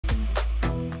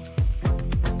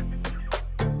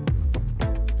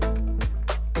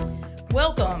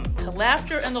Welcome to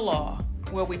Laughter and the Law,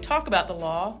 where we talk about the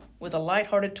law with a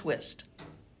lighthearted twist.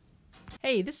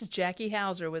 Hey, this is Jackie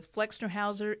Hauser with Flexner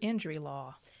Hauser Injury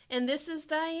Law. And this is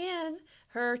Diane,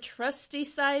 her trusty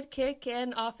sidekick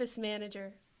and office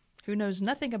manager. Who knows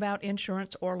nothing about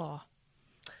insurance or law.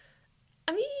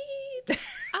 I mean,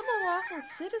 I'm a lawful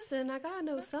citizen. I gotta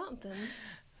know something.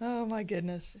 Oh, my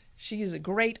goodness. She is a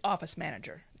great office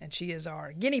manager, and she is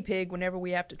our guinea pig whenever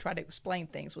we have to try to explain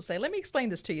things. We'll say, let me explain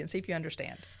this to you and see if you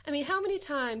understand. I mean, how many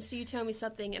times do you tell me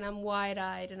something and I'm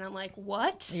wide-eyed and I'm like,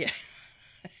 what? Yeah.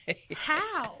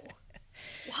 How?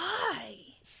 Why?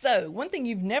 So, one thing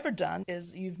you've never done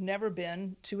is you've never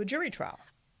been to a jury trial.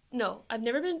 No, I've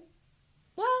never been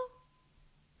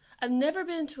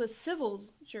to a civil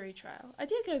jury trial. I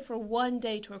did go for one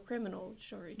day to a criminal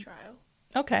jury trial.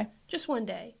 Okay. Just one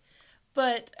day.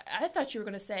 But I thought you were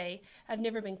going to say, I've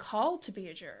never been called to be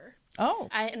a juror. Oh.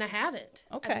 And I haven't.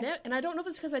 Okay. And I don't know if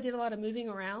it's because I did a lot of moving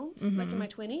around, like in my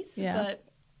 20s. Yeah. But,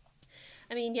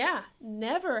 I mean, yeah,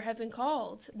 never have been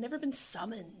called. Never been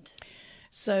summoned.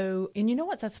 So, and you know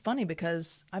what? That's funny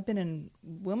because I've been in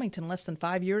Wilmington less than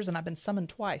 5 years and I've been summoned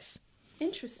twice.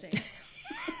 Interesting.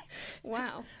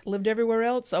 Wow. Lived everywhere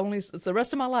else. Only it's the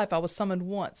rest of my life I was summoned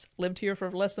once. Lived here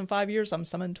for less than 5 years. I'm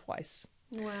summoned twice.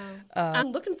 Wow.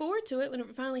 I'm looking forward to it when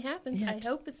it finally happens. Yeah, I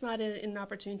hope it's not in an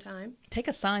opportune time. Take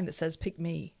a sign that says "Pick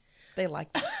me." They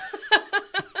like that.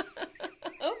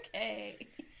 Okay.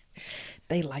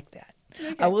 They like that.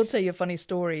 Okay. I will tell you a funny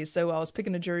story. So I was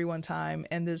picking a jury one time,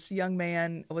 and this young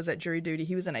man was at jury duty.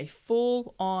 He was in a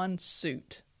full-on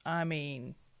suit. I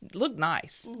mean, looked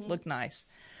nice. Looked nice.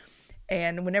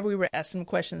 And whenever we were asking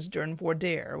questions during voir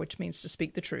dire, which means to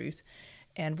speak the truth,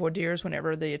 and voir dire is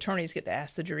whenever the attorneys get to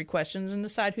ask the jury questions and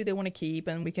decide who they want to keep,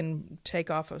 and we can take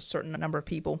off a certain number of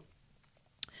people.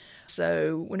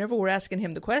 So whenever we're asking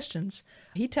him the questions,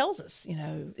 he tells us,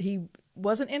 he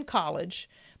wasn't in college,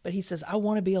 but he says, I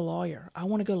want to be a lawyer. I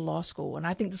want to go to law school, and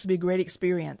I think this will be a great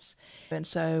experience. And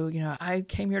so, I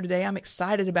came here today. I'm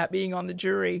excited about being on the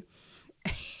jury.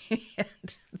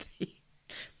 And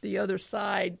the other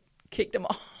side kicked him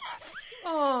off.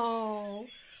 Oh,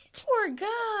 poor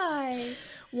guy.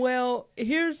 Well,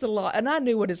 here's the law, and I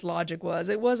knew what his logic was.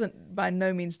 It wasn't by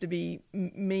no means to be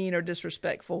mean or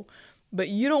disrespectful, but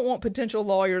you don't want potential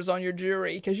lawyers on your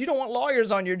jury because you don't want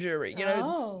lawyers on your jury.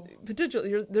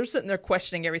 Potentially, they're sitting there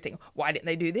questioning everything. Why didn't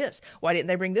they do this? Why didn't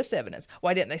they bring this evidence?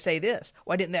 Why didn't they say this?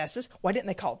 Why didn't they ask this? Why didn't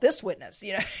they call this witness?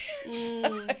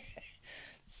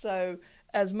 So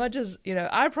as much as,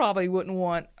 I probably wouldn't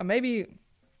want, maybe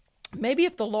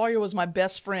if the lawyer was my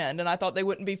best friend and I thought they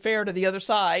wouldn't be fair to the other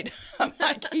side, I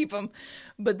might keep them.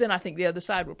 But then I think the other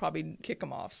side would probably kick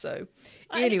them off. So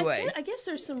anyway. I guess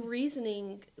there's some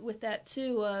reasoning with that,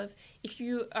 too, of if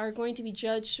you are going to be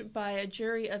judged by a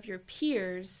jury of your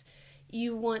peers,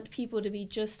 you want people to be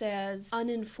just as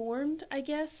uninformed, I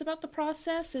guess, about the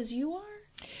process as you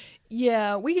are.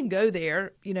 Yeah, we can go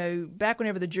there. Back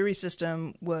whenever the jury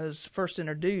system was first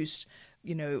introduced,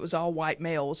 it was all white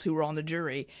males who were on the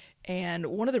jury. And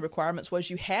one of the requirements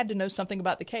was you had to know something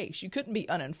about the case. You couldn't be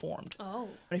uninformed. Oh.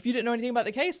 And if you didn't know anything about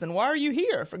the case, then why are you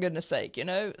here, for goodness sake,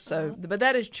 So, But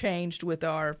that has changed with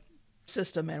our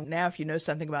system. And now if you know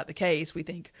something about the case, we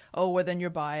think, then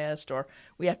you're biased, or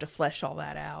we have to flesh all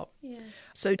that out. Yeah.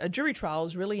 So a jury trial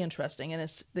is really interesting. And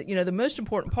it's, the most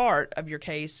important part of your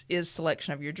case is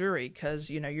selection of your jury because,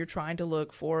 you're trying to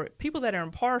look for people that are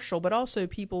impartial, but also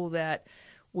people that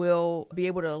will be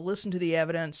able to listen to the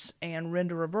evidence and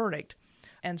render a verdict.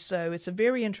 And so it's a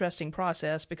very interesting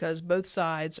process because both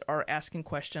sides are asking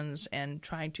questions and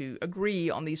trying to agree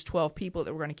on these 12 people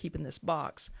that we're going to keep in this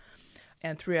box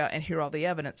and throughout and hear all the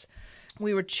evidence.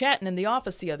 We were chatting in the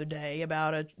office the other day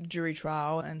about a jury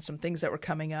trial and some things that were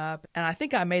coming up. And I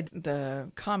think I made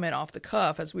the comment off the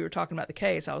cuff as we were talking about the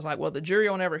case. I was like, well, the jury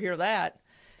will never hear that.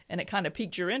 And it kind of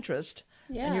piqued your interest.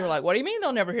 Yeah. And you were like, what do you mean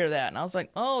they'll never hear that? And I was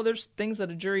like, there's things that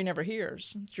a jury never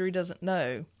hears. The jury doesn't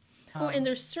know. And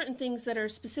there's certain things that are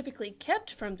specifically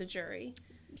kept from the jury.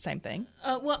 Same thing.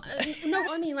 No,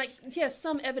 I mean, yes,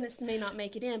 some evidence may not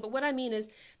make it in, but what I mean is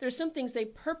there's some things they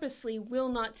purposely will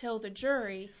not tell the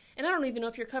jury. And I don't even know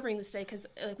if you're covering this today because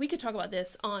we could talk about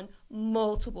this on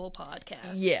multiple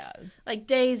podcasts. Yeah. Like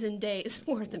days and days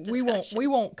worth of discussion. We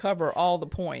won't cover all the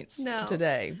points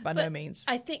today, by no means.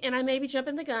 I think, and I may be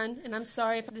jumping the gun, and I'm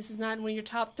sorry if this is not one of your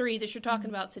top 3 that you're talking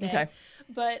about today. Okay.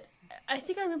 But I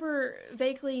think I remember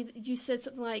vaguely you said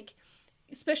something like,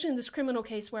 especially in this criminal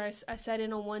case where I sat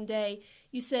in on one day,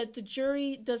 you said the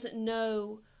jury doesn't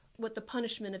know what the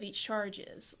punishment of each charge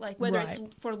is, like whether it's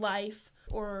for life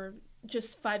or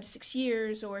just 5 to 6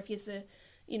 years, or if he has to,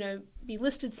 be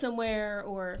listed somewhere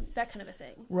or that kind of a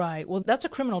thing. Right. Well, that's a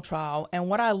criminal trial. And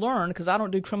what I learned, because I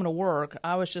don't do criminal work,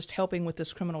 I was just helping with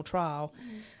this criminal trial.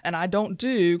 And I don't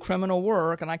do criminal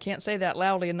work, and I can't say that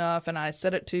loudly enough. And I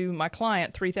said it to my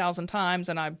client 3,000 times,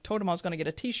 and I told him I was going to get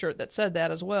a T-shirt that said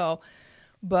that as well.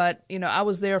 But, I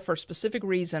was there for a specific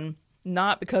reason,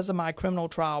 not because of my criminal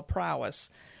trial prowess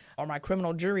or my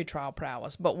criminal jury trial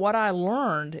prowess. But what I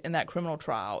learned in that criminal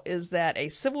trial is that a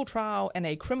civil trial and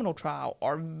a criminal trial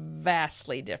are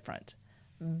vastly different.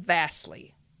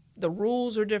 Vastly. The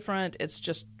rules are different. It's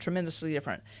just tremendously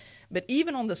different. But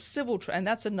even on the civil trial, and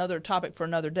that's another topic for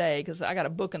another day because I got a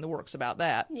book in the works about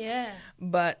that. Yeah.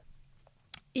 But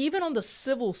even on the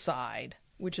civil side,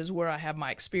 which is where I have my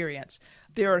experience,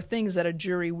 there are things that a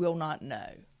jury will not know.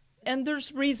 And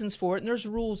there's reasons for it, and there's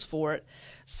rules for it.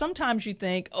 Sometimes you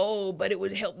think, but it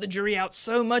would help the jury out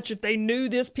so much if they knew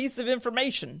this piece of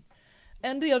information.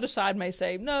 And the other side may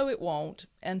say, no, it won't.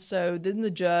 And so then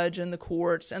the judge and the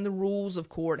courts and the rules of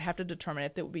court have to determine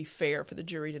if it would be fair for the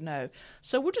jury to know.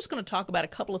 So we're just going to talk about a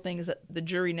couple of things that the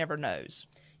jury never knows.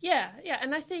 Yeah,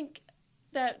 and I think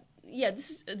that,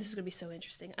 this is going to be so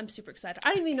interesting. I'm super excited.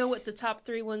 I don't even know what the top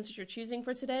 3 ones that you're choosing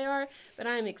for today are, but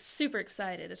I'm super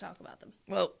excited to talk about them.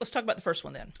 Well, let's talk about the first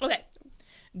one then. Okay.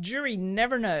 Jury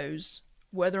never knows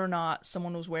whether or not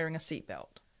someone was wearing a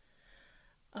seatbelt.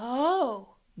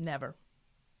 Oh. Never.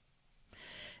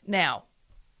 Now,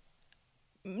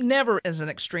 never is an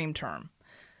extreme term.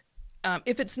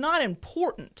 If it's not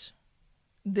important,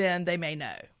 then they may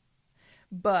know.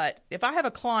 But if I have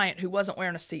a client who wasn't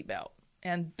wearing a seatbelt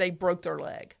and they broke their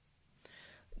leg,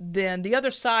 then the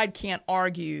other side can't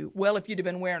argue, well, if you'd have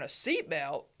been wearing a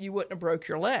seatbelt, you wouldn't have broke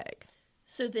your leg.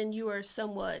 So then you are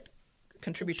somewhat...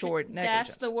 Contributory negligence.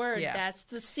 That's the word. Yeah. That's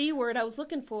the C word I was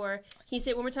looking for. Can you say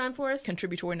it one more time for us?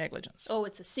 Contributory negligence. Oh,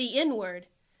 it's a C-N word.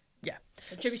 Yeah.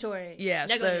 Contributory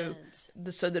negligence.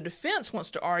 So the defense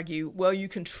wants to argue, well, you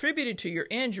contributed to your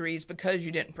injuries because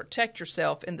you didn't protect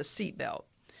yourself in the seatbelt.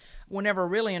 Whenever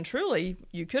really and truly,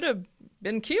 you could have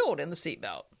been killed in the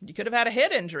seatbelt. You could have had a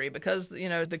head injury because,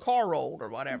 the car rolled or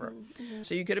whatever. Mm-hmm.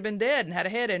 So you could have been dead and had a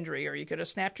head injury, or you could have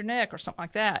snapped your neck or something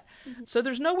like that. Mm-hmm. So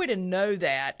there's no way to know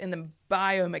that in the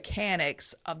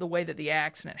biomechanics of the way that the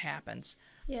accident happens.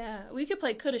 Yeah, we could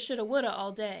play coulda, shoulda, woulda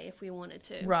all day if we wanted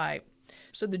to. Right.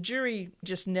 So the jury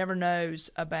just never knows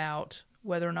about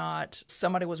whether or not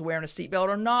somebody was wearing a seatbelt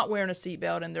or not wearing a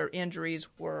seatbelt, and their injuries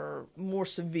were more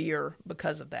severe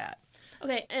because of that.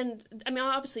 Okay, and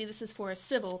obviously this is for a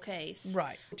civil case.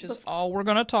 Right, which is all we're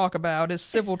going to talk about is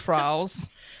civil trials.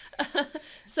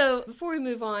 So before we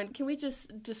move on, can we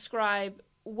just describe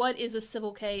what is a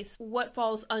civil case? What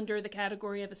falls under the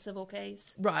category of a civil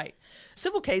case? Right.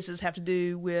 Civil cases have to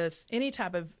do with any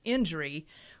type of injury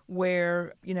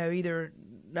where, either,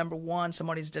 number one,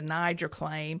 somebody's denied your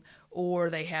claim, or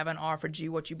they haven't offered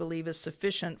you what you believe is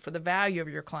sufficient for the value of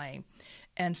your claim.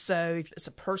 And so if it's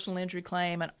a personal injury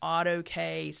claim, an auto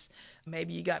case,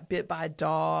 maybe you got bit by a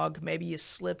dog, maybe you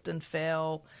slipped and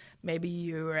fell, maybe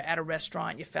you were at a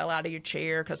restaurant, you fell out of your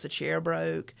chair because the chair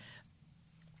broke.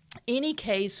 Any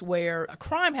case where a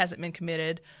crime hasn't been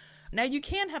committed. Now, you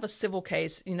can have a civil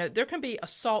case. There can be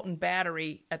assault and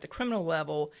battery at the criminal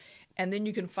level, and then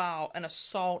you can file an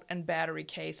assault and battery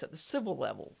case at the civil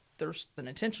level. There's an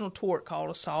intentional tort called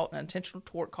assault and an intentional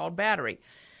tort called battery.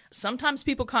 Sometimes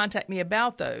people contact me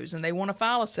about those, and they want to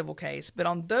file a civil case. But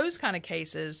on those kind of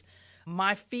cases,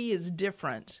 my fee is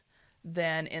different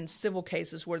than in civil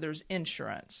cases where there's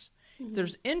insurance. Mm-hmm. If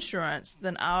there's insurance,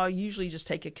 then I'll usually just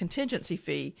take a contingency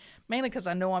fee, mainly because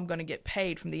I know I'm going to get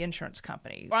paid from the insurance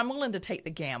company. Or I'm willing to take the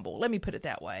gamble. Let me put it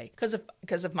that way. Because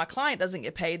if my client doesn't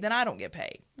get paid, then I don't get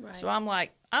paid. Right. So I'm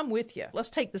like, I'm with you. Let's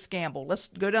take this gamble. Let's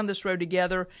go down this road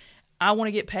together. I want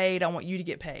to get paid. I want you to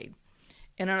get paid.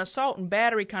 In an assault and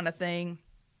battery kind of thing,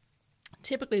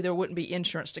 typically there wouldn't be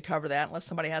insurance to cover that unless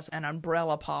somebody has an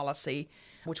umbrella policy,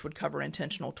 which would cover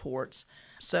intentional torts.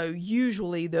 So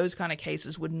usually those kind of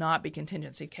cases would not be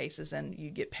contingency cases, and you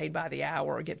get paid by the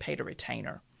hour or get paid a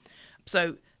retainer.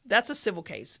 So that's a civil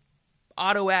case.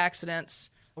 Auto accidents,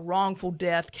 wrongful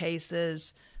death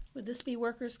cases. Would this be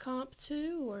workers' comp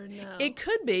too, or no? It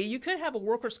could be. You could have a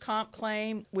workers' comp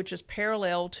claim, which is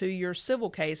parallel to your civil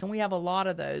case, and we have a lot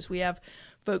of those. We have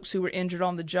folks who were injured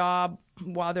on the job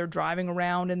while they're driving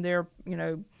around in their,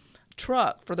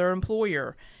 truck for their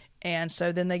employer, and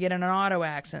so then they get in an auto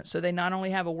accident. So they not only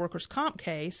have a workers' comp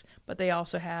case, but they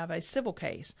also have a civil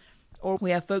case. Or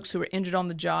we have folks who are injured on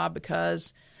the job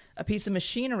because a piece of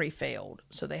machinery failed.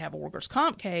 So they have a workers'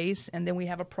 comp case, and then we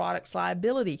have a products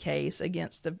liability case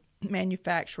against the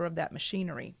manufacturer of that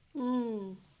machinery.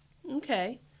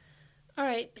 Okay. All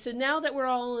right, so now that we're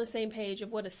all on the same page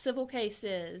of what a civil case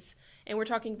is, and we're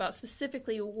talking about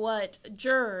specifically what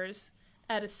jurors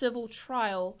at a civil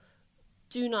trial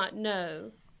do not know,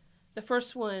 the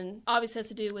first one obviously has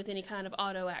to do with any kind of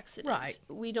auto accident. Right.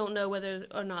 We don't know whether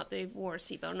or not they wore a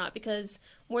seatbelt or not, because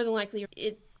more than likely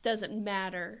it doesn't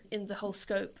matter in the whole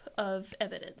scope of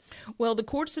evidence. Well, the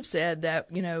courts have said that,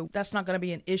 that's not going to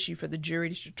be an issue for the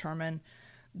jury to determine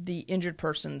the injured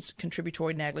person's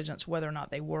contributory negligence, whether or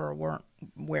not they were or weren't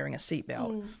wearing a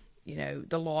seatbelt.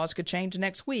 The laws could change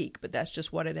next week, but that's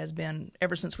just what it has been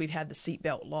ever since we've had the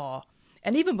seatbelt law.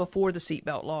 And even before the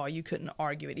seatbelt law, you couldn't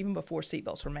argue it. Even before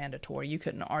seatbelts were mandatory, you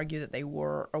couldn't argue that they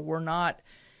were or were not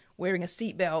wearing a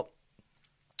seatbelt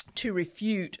to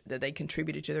refute that they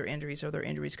contributed to their injuries or their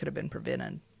injuries could have been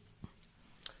prevented.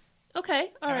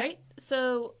 Okay, all right.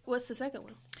 So what's the second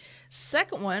one?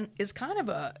 Second one is kind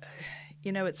of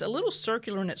it's a little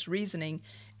circular in its reasoning,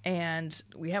 and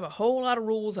we have a whole lot of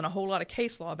rules and a whole lot of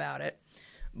case law about it.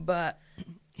 But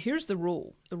here's the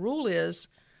rule. The rule is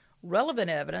relevant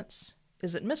evidence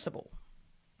is admissible.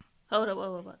 Hold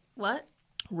on, what?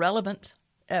 Relevant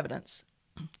evidence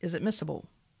is admissible.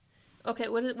 Okay,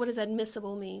 what does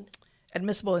admissible mean?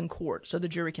 Admissible in court, so the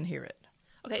jury can hear it.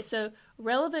 Okay, so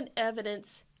relevant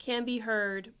evidence can be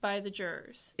heard by the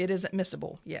jurors. It is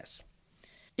admissible, yes.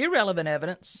 Irrelevant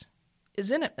evidence is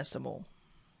inadmissible.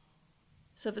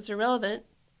 So if it's irrelevant,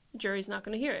 the jury's not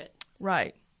going to hear it.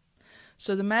 Right.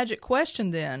 So the magic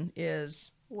question then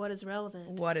is... What is relevant?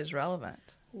 What is relevant?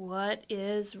 What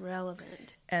is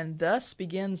relevant? And thus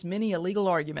begins many a legal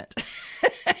argument.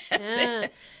 Yeah.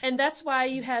 And that's why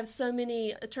you have so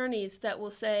many attorneys that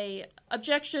will say,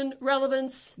 objection,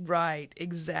 relevance. Right,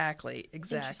 exactly.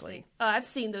 I've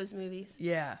seen those movies.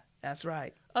 Yeah, that's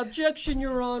right. Objection,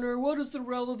 Your Honor. What is the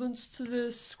relevance to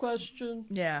this question?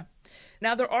 Yeah.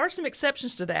 Now, there are some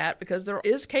exceptions to that because there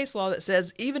is case law that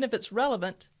says even if it's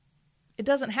relevant, it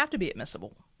doesn't have to be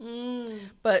admissible.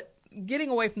 But getting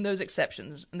away from those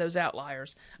exceptions and those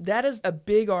outliers, that is a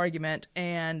big argument,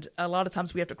 and a lot of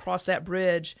times we have to cross that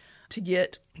bridge to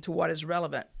get to what is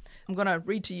relevant. I'm going to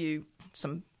read to you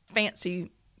some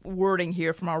fancy wording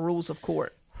here from our rules of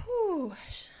court. Whew.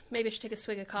 Maybe I should take a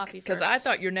swig of coffee first. Because I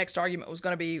thought your next argument was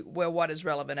going to be, well, what is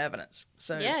relevant evidence?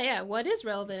 So Yeah. What is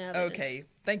relevant evidence? Okay.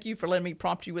 Thank you for letting me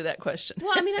prompt you with that question.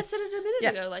 Well, I mean, I said it a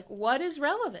minute ago. Like, what is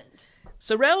relevant?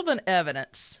 So relevant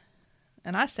evidence,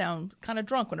 and I sound kind of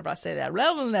drunk whenever I say that.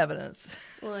 Relevant evidence.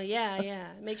 Well, yeah.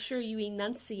 Make sure you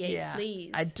enunciate,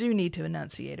 please. I do need to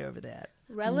enunciate over that.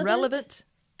 Relevant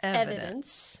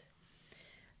evidence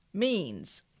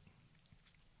means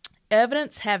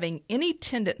evidence having any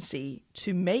tendency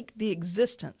to make the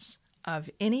existence of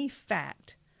any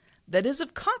fact that is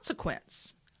of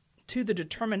consequence to the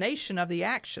determination of the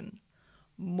action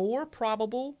more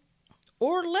probable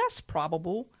or less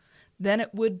probable than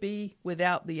it would be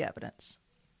without the evidence.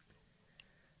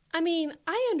 I mean,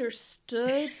 I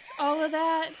understood all of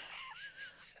that,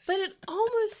 but it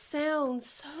almost sounds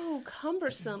so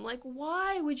cumbersome. Like,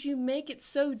 why would you make it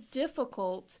so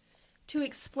difficult to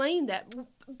explain that?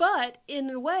 But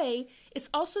in a way, it's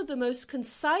also the most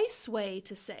concise way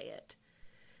to say it.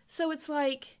 So it's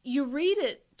like you read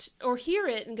it or hear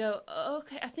it and go, oh,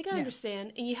 okay, I think I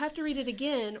understand. And you have to read it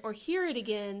again or hear it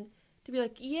again to be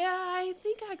like, yeah, I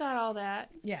think I got all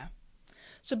that. Yeah.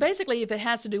 So basically, if it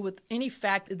has to do with any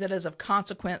fact that is of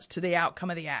consequence to the outcome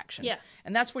of the action. Yeah.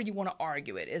 And that's where you want to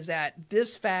argue it, is that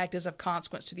this fact is of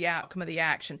consequence to the outcome of the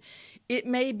action. It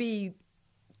may be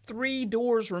 3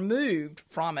 doors removed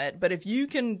from it, but if you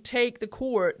can take the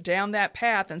court down that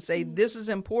path and say, this is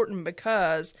important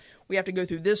because we have to go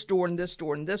through this door and this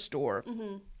door and this door.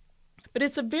 Mm-hmm. But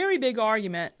it's a very big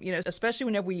argument, especially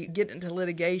whenever we get into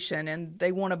litigation and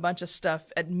they want a bunch of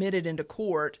stuff admitted into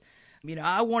court.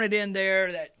 I wanted in there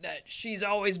that she's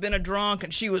always been a drunk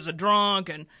and she was a drunk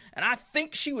and I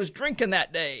think she was drinking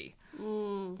that day.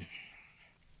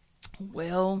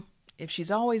 Well, if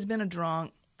she's always been a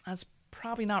drunk, that's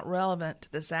probably not relevant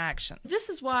to this action. This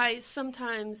is why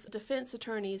sometimes defense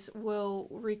attorneys will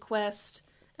request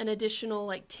an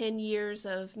additional 10 years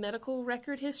of medical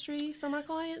record history from our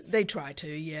clients. They try to,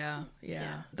 yeah.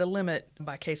 The limit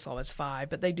by case law is 5,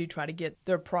 but they do try to get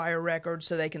their prior records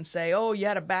so they can say, oh, you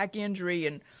had a back injury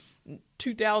in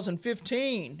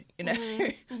 2015.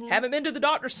 Haven't been to the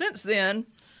doctor since then.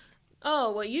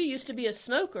 Oh, well, you used to be a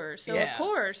smoker, so of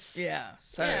course. Yeah.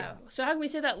 So how can we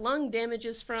say that lung damage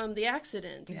is from the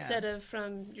accident instead of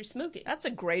from your smoking? That's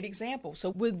a great example. So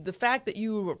with the fact that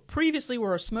you previously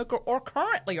were a smoker or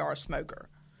currently are a smoker,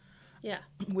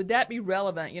 would that be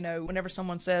relevant, whenever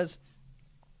someone says,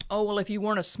 oh, well, if you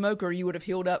weren't a smoker, you would have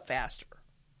healed up faster?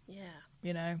 Yeah.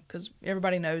 because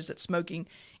everybody knows that smoking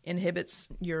inhibits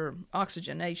your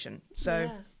oxygenation.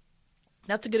 So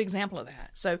that's a good example of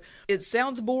that. So it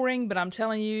sounds boring, but I'm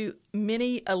telling you,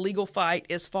 many a legal fight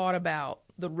is fought about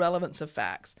the relevance of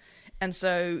facts. And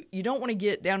so you don't want to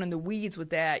get down in the weeds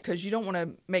with that because you don't want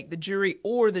to make the jury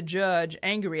or the judge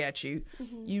angry at you.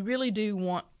 Mm-hmm. You really do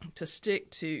want to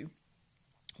stick to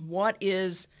what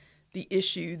is the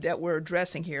issue that we're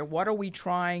addressing here. What are we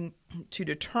trying to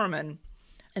determine?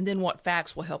 And then what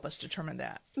facts will help us determine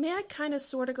that. May I kind of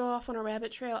sort of go off on a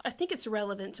rabbit trail? I think it's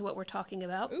relevant to what we're talking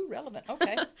about. Ooh, relevant.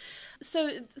 Okay. So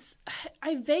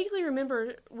I vaguely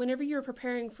remember whenever you were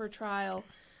preparing for trial,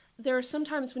 there are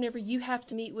sometimes whenever you have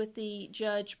to meet with the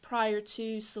judge prior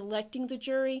to selecting the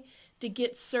jury to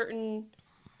get certain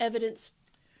evidence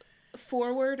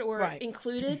forward or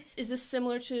included. Is this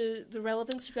similar to the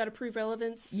relevance? You've got to prove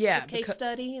relevance with case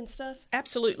study and stuff?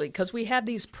 Absolutely, because we have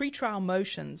these pretrial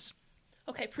motions.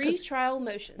 Okay, pre-trial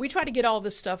motions. We try to get all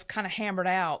this stuff kind of hammered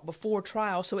out before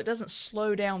trial so it doesn't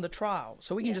slow down the trial.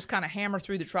 So we can just kind of hammer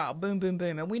through the trial, boom, boom,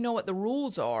 boom. And we know what the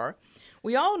rules are.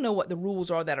 We all know what the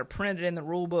rules are that are printed in the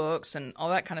rule books and all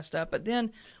that kind of stuff. But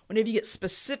then whenever you get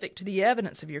specific to the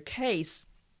evidence of your case,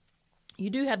 you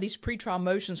do have these pretrial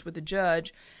motions with the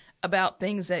judge about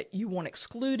things that you want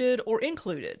excluded or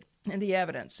included in the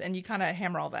evidence, and you kind of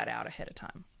hammer all that out ahead of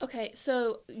time. Okay,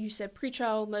 so you said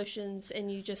pretrial motions,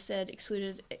 and you just said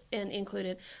excluded and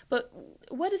included. But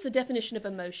what is the definition of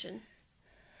a motion?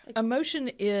 A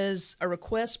motion is a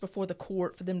request before the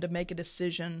court for them to make a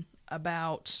decision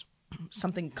about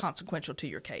something consequential to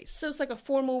your case. So it's like a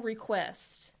formal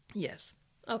request? Yes.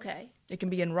 Okay. It can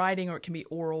be in writing or it can be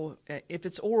oral. If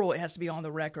it's oral, it has to be on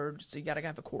the record, so you got to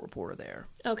have a court reporter there.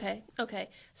 Okay.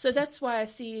 So that's why I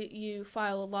see you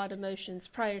file a lot of motions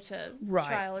prior to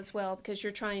trial as well, because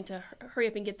you're trying to hurry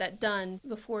up and get that done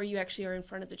before you actually are in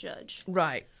front of the judge.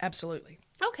 Right. Absolutely.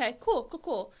 Okay,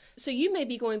 cool. So you may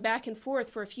be going back and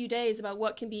forth for a few days about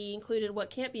what can be included, what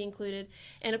can't be included,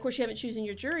 and of course you haven't chosen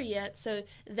your jury yet, so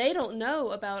they don't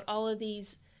know about all of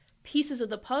these pieces of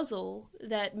the puzzle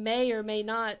that may or may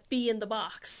not be in the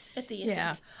box at the end.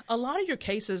 Yeah. A lot of your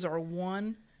cases are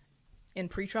won in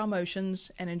pretrial motions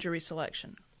and in jury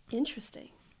selection. Interesting.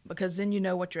 Because then you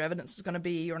know what your evidence is going to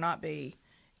be or not be,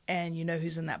 and you know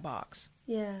who's in that box.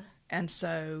 Yeah. And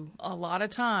so a lot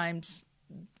of times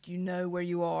you know where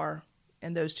you are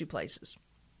in those two places.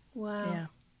 Wow. Yeah.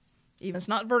 Even it's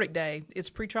not verdict day, it's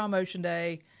pretrial motion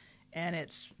day, and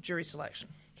it's jury selection.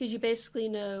 Because you basically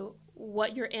know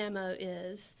what your ammo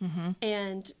is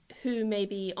and who may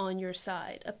be on your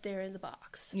side up there in the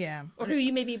box. Yeah. Or who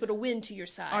you may be able to win to your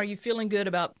side. Are you feeling good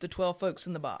about the 12 folks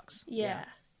in the box? Yeah.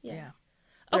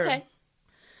 All Okay.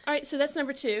 right, so that's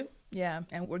number 2. Yeah,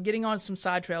 and we're getting on some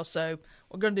side trails, so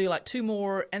we're going to do like 2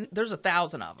 more, and there's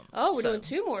 1,000 of them. Oh, we're doing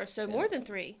 2 more, so more than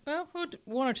 3. Well, we'll do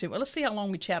 1 or 2. Well, let's see how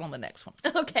long we chat on the next one.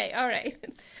 Okay, all right.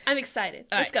 I'm excited.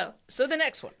 Let's go. So the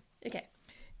next one. Okay.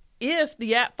 If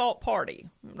the at-fault party,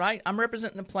 right, I'm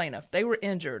representing the plaintiff, they were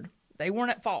injured, they weren't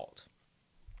at fault.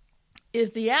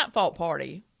 If the at-fault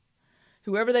party,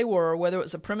 whoever they were, whether it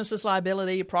was a premises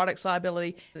liability, a products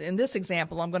liability, in this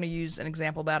example, I'm going to use an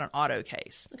example about an auto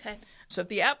case. Okay. So if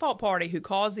the at-fault party who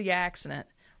caused the accident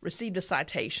received a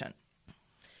citation.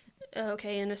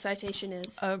 Okay, and a citation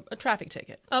is? A traffic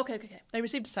ticket. Okay. They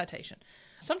received a citation.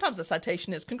 Sometimes the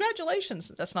citation is, congratulations.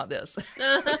 That's not this.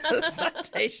 The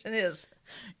citation is,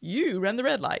 you ran the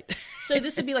red light. So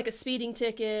this would be like a speeding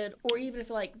ticket, or even if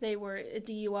like they were a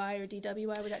DUI or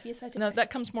DWI, would that be a citation? No,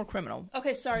 that comes more criminal.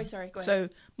 Okay, sorry. Go ahead. So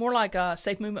more like a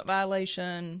safe movement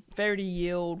violation, failure to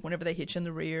yield whenever they hit you in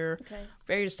the rear,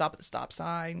 failure to stop at the stop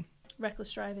sign.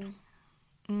 Reckless driving.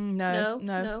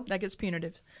 No, that gets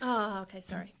punitive. Oh, okay,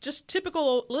 sorry. Just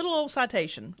typical little old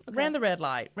citation. Okay. Ran the red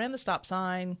light, ran the stop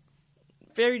sign,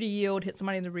 failure to yield, hit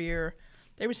somebody in the rear.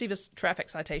 They receive a traffic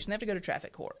citation. They have to go to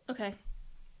traffic court. Okay.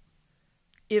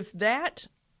 If that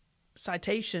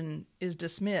citation is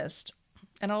dismissed,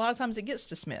 and a lot of times it gets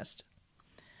dismissed,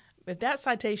 if that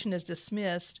citation is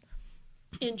dismissed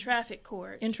in traffic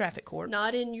court,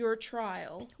 not in your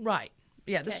trial, right?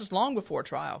 Yeah, this is long before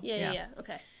trial. Yeah.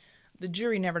 Okay. The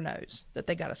jury never knows that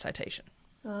they got a citation.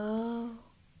 Oh.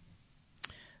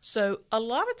 So a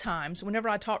lot of times, whenever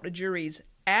I talk to juries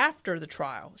after the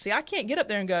trial, see, I can't get up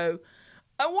there and go,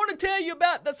 I want to tell you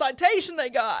about the citation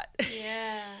they got.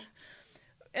 Yeah.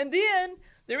 And then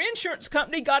their insurance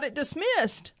company got it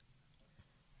dismissed.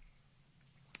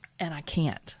 And I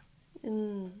can't.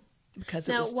 Because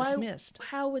it was dismissed.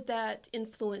 How would that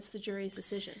influence the jury's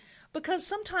decision? Because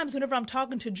sometimes whenever I'm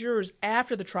talking to jurors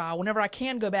after the trial, whenever I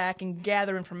can go back and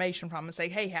gather information from them and say,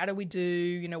 hey, how do we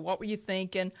do? What were you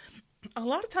thinking? A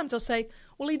lot of times they'll say,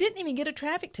 well, he didn't even get a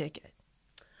traffic ticket.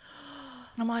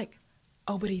 And I'm like,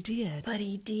 oh, but he did. But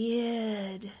he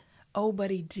did. Oh, but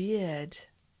he did.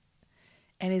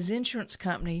 And his insurance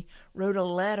company wrote a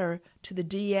letter to the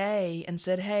DA and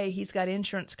said, hey, he's got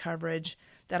insurance coverage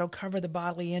that'll cover the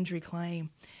bodily injury claim.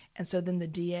 And so then the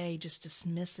DA just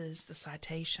dismisses the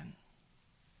citation.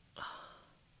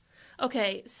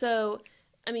 Okay, so,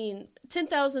 I mean,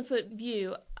 10,000-foot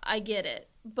view, I get it.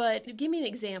 But give me an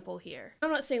example here.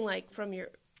 I'm not saying like from your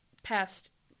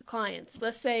past clients.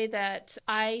 Let's say that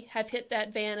I have hit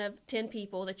that van of 10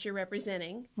 people that you're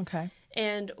representing. Okay.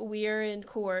 And we're in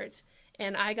court.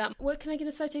 And I got, what can I get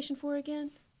a citation for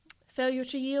again? Failure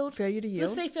to yield? Failure to yield.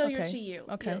 Let's say failure to yield.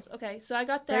 Okay. Okay, so I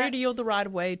got that. Failure to yield the right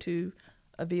of way to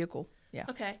a vehicle. Yeah.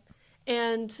 Okay.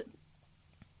 And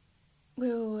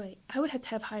wait. I would have to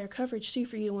have higher coverage too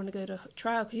for you to want to go to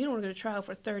trial, because you don't want to go to trial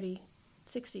for 30,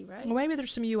 60, right? Well, maybe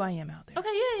there's some UIM out there. Okay,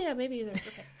 yeah, maybe there's,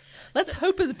 okay. Let's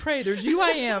hope and pray there's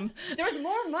UIM. There's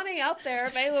more money out there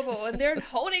available, and they're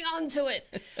holding on to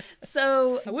it.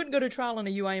 So I wouldn't go to trial in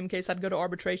a UIM case. I'd go to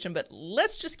arbitration, but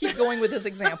let's just keep going with this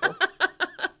example.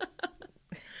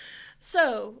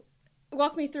 So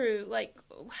walk me through, like,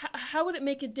 how would it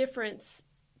make a difference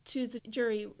to the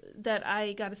jury that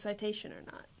I got a citation or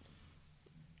not?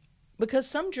 Because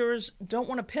some jurors don't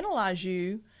want to penalize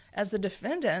you as the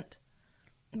defendant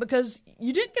because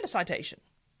you didn't get a citation.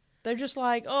 They're just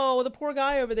like, oh, well, the poor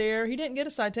guy over there, he didn't get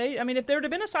a citation. I mean, if there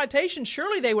had been a citation,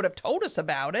 surely they would have told us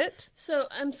about it. So,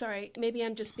 I'm sorry, maybe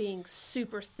I'm just being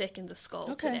super thick in the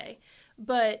skull today.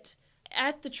 But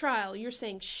at the trial, you're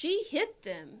saying she hit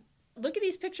them. Look at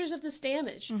these pictures of this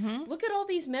damage. Mm-hmm. Look at all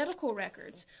these medical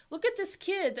records. Look at this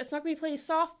kid that's not going to be playing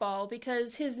softball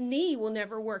because his knee will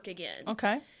never work again.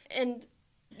 Okay. And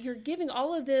you're giving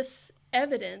all of this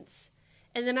evidence,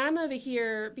 and then I'm over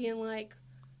here being like,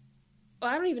 well,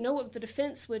 I don't even know what the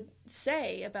defense would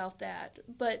say about that,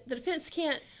 but the defense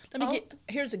can't.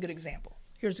 Here's a good example.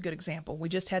 We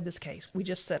just had this case. We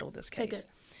just settled this case. Okay,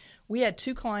 we had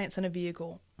two clients in a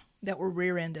vehicle that were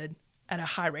rear-ended at a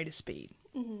high rate of speed.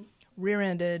 Mm-hmm.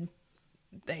 Rear-ended,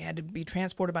 they had to be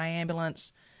transported by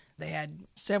ambulance. They had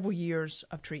several years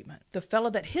of treatment. The fellow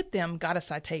that hit them got a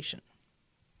citation,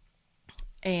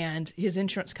 and his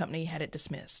insurance company had it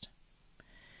dismissed.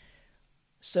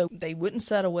 So they wouldn't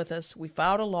settle with us. We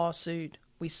filed a lawsuit.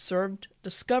 We served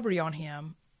discovery on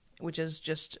him, which is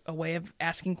just a way of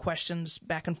asking questions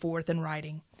back and forth in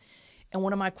writing. And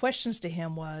one of my questions to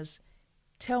him was,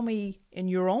 tell me in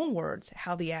your own words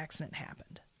how the accident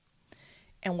happened.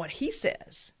 And what he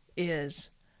says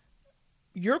is,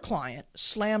 your client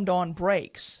slammed on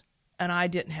brakes and I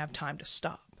didn't have time to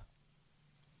stop.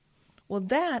 Well,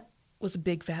 that was a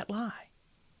big fat lie.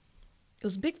 It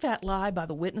was a big fat lie by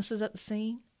the witnesses at the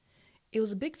scene. It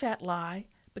was a big fat lie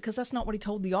because that's not what he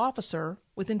told the officer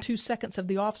within 2 seconds of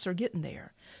the officer getting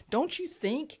there. Don't you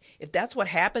think if that's what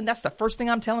happened, that's the first thing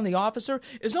I'm telling the officer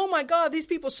is, oh my God, these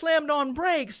people slammed on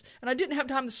brakes and I didn't have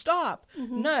time to stop.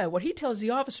 Mm-hmm. No, what he tells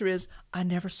the officer is, I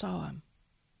never saw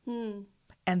him.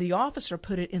 And the officer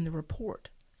put it in the report.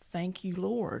 Thank you,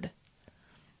 Lord.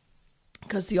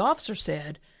 Because the officer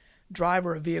said,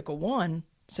 driver of vehicle 1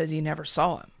 says he never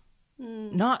saw him.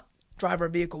 Not driver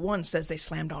of vehicle 1 says they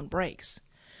slammed on brakes.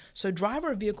 So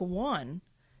driver of vehicle 1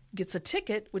 gets a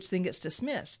ticket, which then gets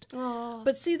dismissed. Aww.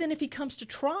 But see, then if he comes to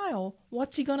trial,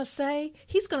 what's he going to say?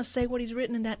 He's going to say what he's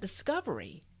written in that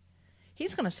discovery.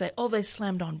 He's going to say, oh, they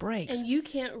slammed on brakes. And you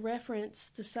can't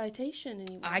reference the citation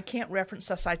anymore. I can't reference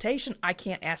the citation. I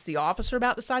can't ask the officer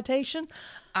about the citation.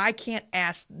 I can't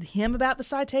ask him about the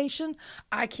citation.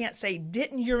 I can't say,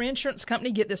 didn't your insurance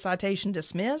company get the citation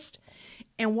dismissed?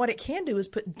 And what it can do is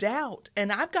put doubt.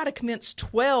 And I've got to convince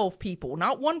 12 people,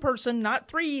 not one person, not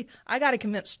 3. I got to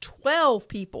convince 12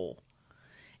 people.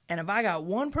 And if I got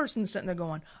one person sitting there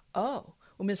going, oh,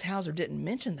 well, Ms. Hauser didn't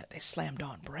mention that they slammed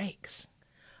on brakes.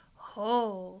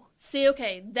 Oh, see,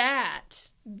 okay, that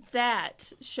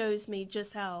shows me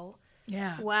just how,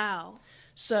 wow.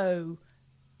 So,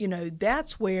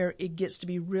 that's where it gets to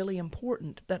be really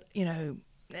important that,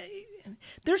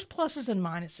 there's pluses and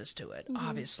minuses to it,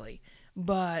 obviously.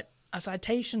 But a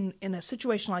citation in a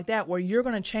situation like that where you're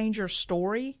going to change your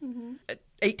story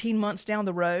 18 months down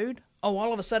the road,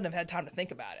 all of a sudden I've had time to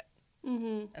think about it.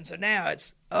 Mm-hmm. And so now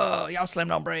it's, oh, y'all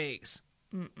slammed on brakes.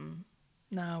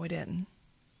 No, we didn't.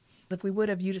 If we would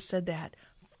have, you'd have said that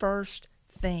first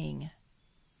thing.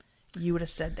 You would have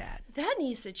said that. That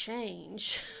needs to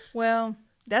change. Well,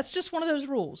 that's just one of those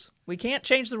rules. We can't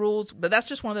change the rules, but that's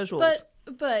just one of those rules.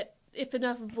 But if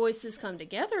enough voices come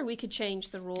together, we could change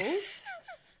the rules.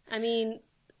 I mean,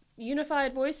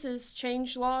 unified voices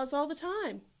change laws all the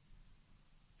time.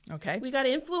 Okay. We got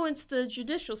to influence the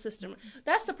judicial system.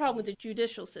 That's the problem with the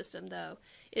judicial system, though,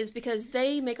 is because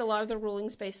they make a lot of their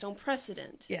rulings based on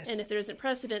precedent. Yes. And if there isn't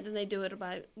precedent, then they do it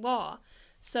by law.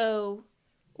 So,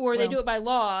 or they do it by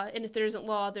law, and if there isn't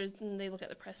law, then they look at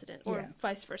the precedent, or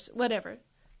vice versa, whatever.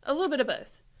 A little bit of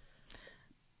both.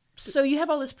 So you have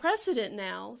all this precedent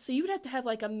now, so you would have to have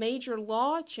like a major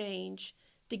law change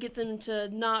to get them to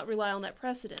not rely on that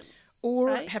precedent.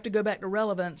 Or have to go back to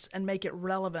relevance and make it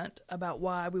relevant about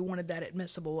why we wanted that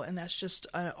admissible, and that's just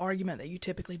an argument that you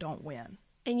typically don't win.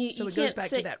 And so it goes back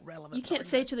to that relevance. You can't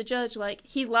say to the judge, like,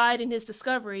 he lied in his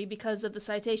discovery because of the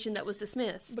citation that was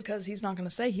dismissed. Because he's not going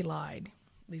to say he lied.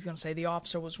 He's going to say the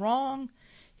officer was wrong.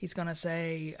 He's going to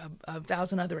say a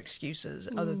thousand other excuses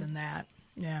other than that.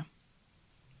 Yeah.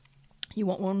 You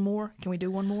want one more? Can we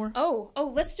do one more? Oh,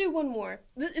 let's do one more.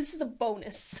 This is a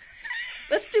bonus.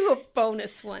 Let's do a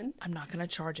bonus one. I'm not going to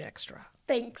charge extra.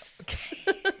 Thanks.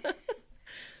 Okay.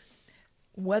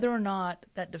 Whether or not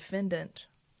that defendant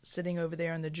sitting over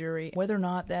there in the jury, whether or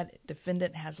not that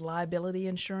defendant has liability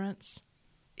insurance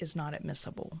is not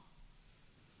admissible.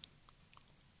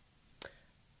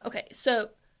 Okay, so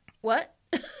what?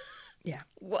 Yeah.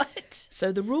 What?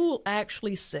 So the rule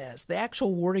actually says, the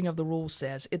actual wording of the rule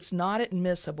says, it's not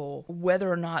admissible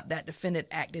whether or not that defendant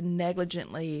acted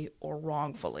negligently or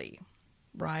wrongfully.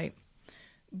 Right?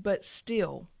 But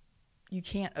still, you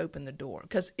can't open the door.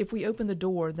 Because if we open the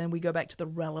door, then we go back to the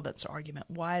relevance argument.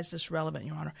 Why is this relevant,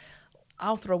 Your Honor?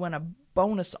 I'll throw in a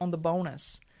bonus on the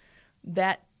bonus.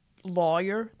 That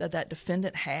lawyer that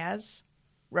defendant has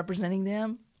representing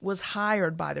them was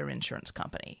hired by their insurance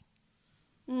company.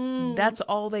 That's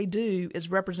all they do is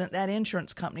represent that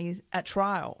insurance company at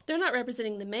trial. They're not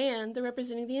representing the man. They're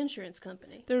representing the insurance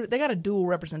company. They got a dual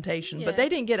representation, but they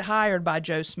didn't get hired by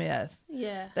Joe Smith.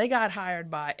 Yeah. They got hired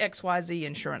by XYZ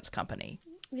Insurance Company.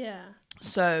 Yeah.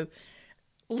 So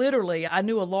literally, I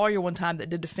knew a lawyer one time that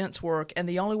did defense work, and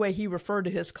the only way he referred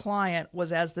to his client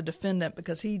was as the defendant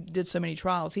because he did so many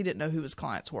trials, he didn't know who his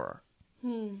clients were.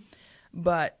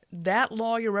 But that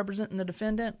lawyer representing the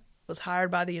defendant was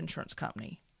hired by the insurance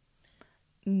company.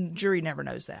 Jury never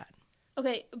knows that.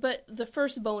 Okay, but the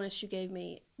first bonus you gave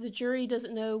me, the jury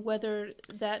doesn't know whether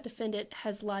that defendant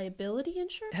has liability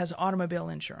insurance? Has automobile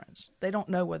insurance. They don't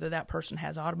know whether that person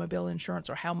has automobile insurance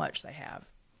or how much they have.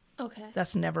 Okay.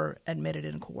 That's never admitted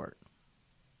in court.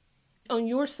 On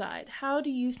your side, how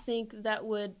do you think that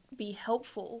would be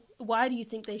helpful? Why do you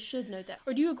think they should know that?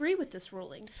 Or do you agree with this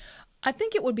ruling? I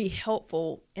think it would be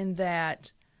helpful in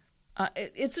that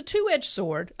it's a two-edged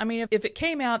sword. I mean, if it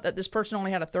came out that this person only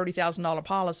had a $30,000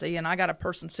 policy and I got a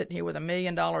person sitting here with $1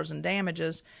 million in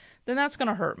damages, then that's going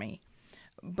to hurt me.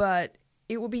 But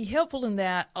it would be helpful in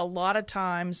that a lot of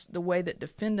times the way that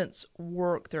defendants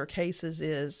work their cases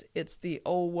is it's the,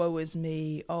 oh, woe is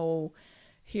me, oh,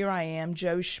 here I am,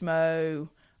 Joe Schmo.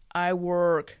 I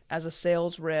work as a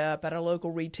sales rep at a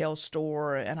local retail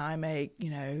store and I make,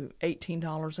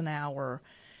 $18 an hour.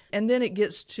 And then it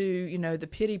gets to, the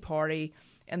pity party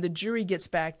and the jury gets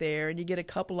back there and you get a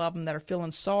couple of them that are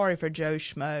feeling sorry for Joe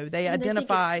Schmo. They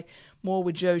identify more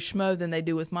with Joe Schmo than they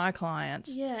do with my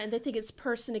clients. Yeah, and they think it's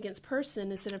person against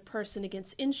person instead of person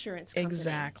against insurance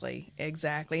company.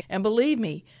 Exactly. And believe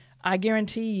me, I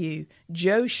guarantee you,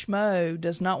 Joe Schmo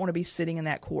does not want to be sitting in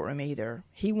that courtroom either.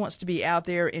 He wants to be out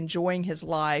there enjoying his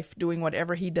life, doing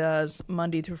whatever he does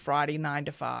Monday through Friday, 9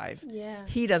 to 5. Yeah.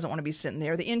 He doesn't want to be sitting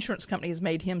there. The insurance company has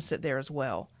made him sit there as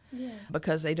well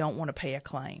because they don't want to pay a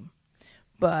claim.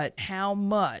 But how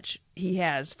much he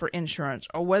has for insurance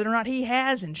or whether or not he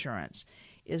has insurance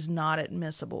is not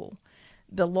admissible.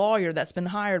 The lawyer that's been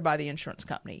hired by the insurance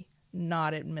company,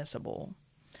 not admissible.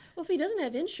 Well, if he doesn't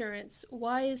have insurance,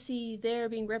 why is he there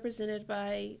being represented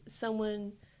by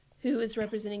someone who is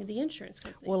representing the insurance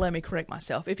company? Well, let me correct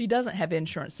myself. If he doesn't have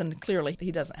insurance, then clearly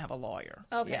he doesn't have a lawyer.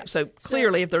 Okay. Yeah, so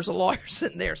clearly if there's a lawyer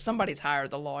sitting there, somebody's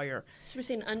hired the lawyer. So we're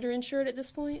saying underinsured at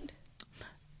this point?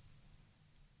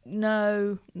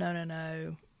 No.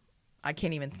 I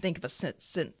can't even think of a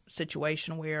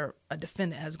situation where a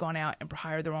defendant has gone out and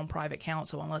hired their own private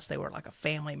counsel unless they were like a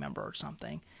family member or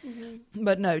something. Mm-hmm.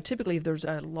 But no, typically if there's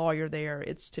a lawyer there,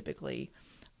 it's typically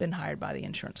been hired by the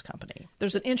insurance company.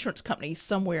 There's an insurance company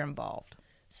somewhere involved.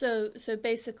 So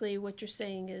basically what you're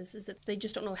saying is that they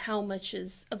just don't know how much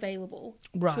is available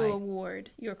right. to award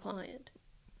your client.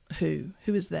 Who?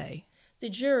 Who is they? The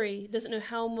jury doesn't know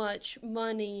how much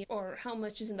money or how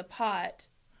much is in the pot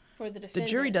for the defendant.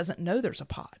 The jury doesn't know there's a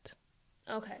pot.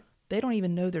 Okay. They don't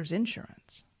even know there's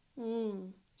insurance.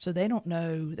 So they don't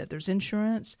know that there's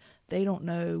insurance. They don't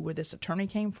know where this attorney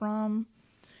came from.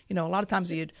 A lot of times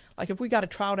if we got a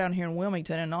trial down here in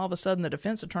Wilmington and all of a sudden the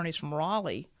defense attorney's from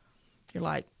Raleigh, you're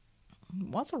like,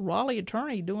 what's a Raleigh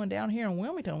attorney doing down here in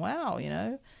Wilmington? Wow, you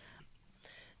know.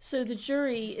 So the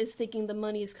jury is thinking the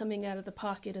money is coming out of the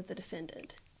pocket of the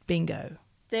defendant. Bingo.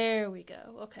 There we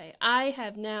go. Okay. I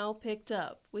have now picked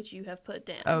up what you have put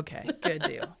down. Okay. Good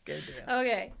deal. Good deal.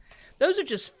 Okay. Those are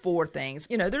just 4 things.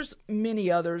 You know, there's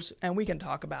many others, and we can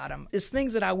talk about them. It's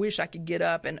things that I wish I could get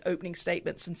up in opening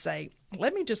statements and say,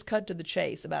 let me just cut to the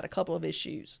chase about a couple of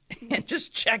issues and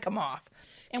just check them off.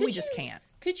 And we just can't.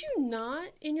 Could you not,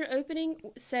 in your opening,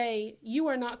 say, you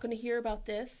are not going to hear about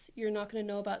this, you're not going to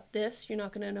know about this, you're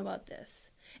not going to know about this?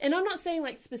 And I'm not saying,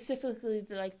 like, specifically,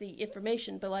 like, the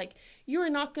information, but, like, you are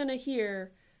not going to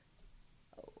hear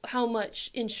how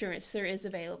much insurance there is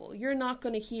available. You're not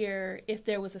going to hear if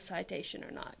there was a citation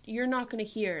or not. You're not going to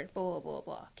hear blah, blah, blah,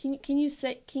 blah. Can you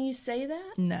say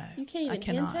that? No. You can't even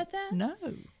hint at that? No.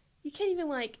 You can't even,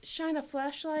 like, shine a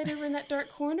flashlight over in that dark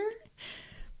corner?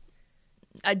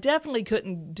 I definitely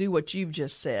couldn't do what you've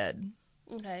just said.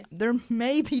 Okay. There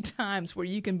may be times where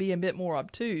you can be a bit more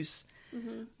obtuse,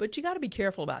 but you got to be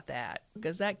careful about that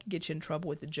because that can get you in trouble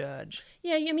with the judge.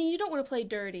 Yeah, I mean, you don't want to play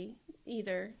dirty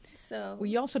either. So. Well,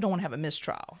 you also don't want to have a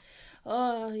mistrial.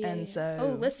 Oh, yeah. And so.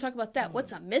 Oh, let's talk about that.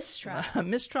 What's a mistrial? A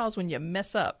mistrial is when you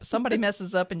mess up. Somebody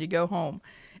messes up and you go home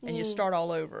and you start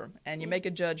all over and you make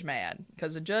a judge mad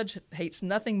because a judge hates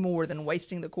nothing more than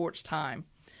wasting the court's time.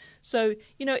 So,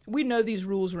 you know, we know these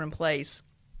rules are in place,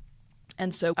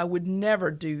 and so I would never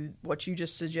do what you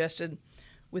just suggested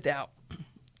without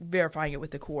verifying it with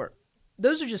the court.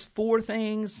 Those are just 4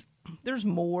 things. There's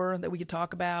more that we could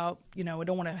talk about. You know, I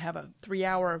don't want to have a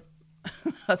 3-hour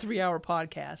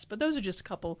podcast, but those are just a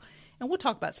couple, and we'll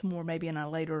talk about some more maybe in a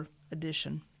later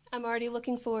edition. I'm already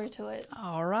looking forward to it.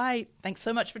 All right. Thanks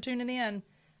so much for tuning in.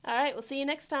 All right. We'll see you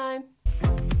next time.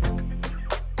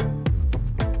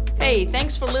 Hey,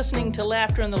 thanks for listening to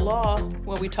Laughter in the Law,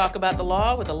 where we talk about the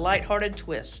law with a lighthearted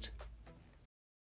twist.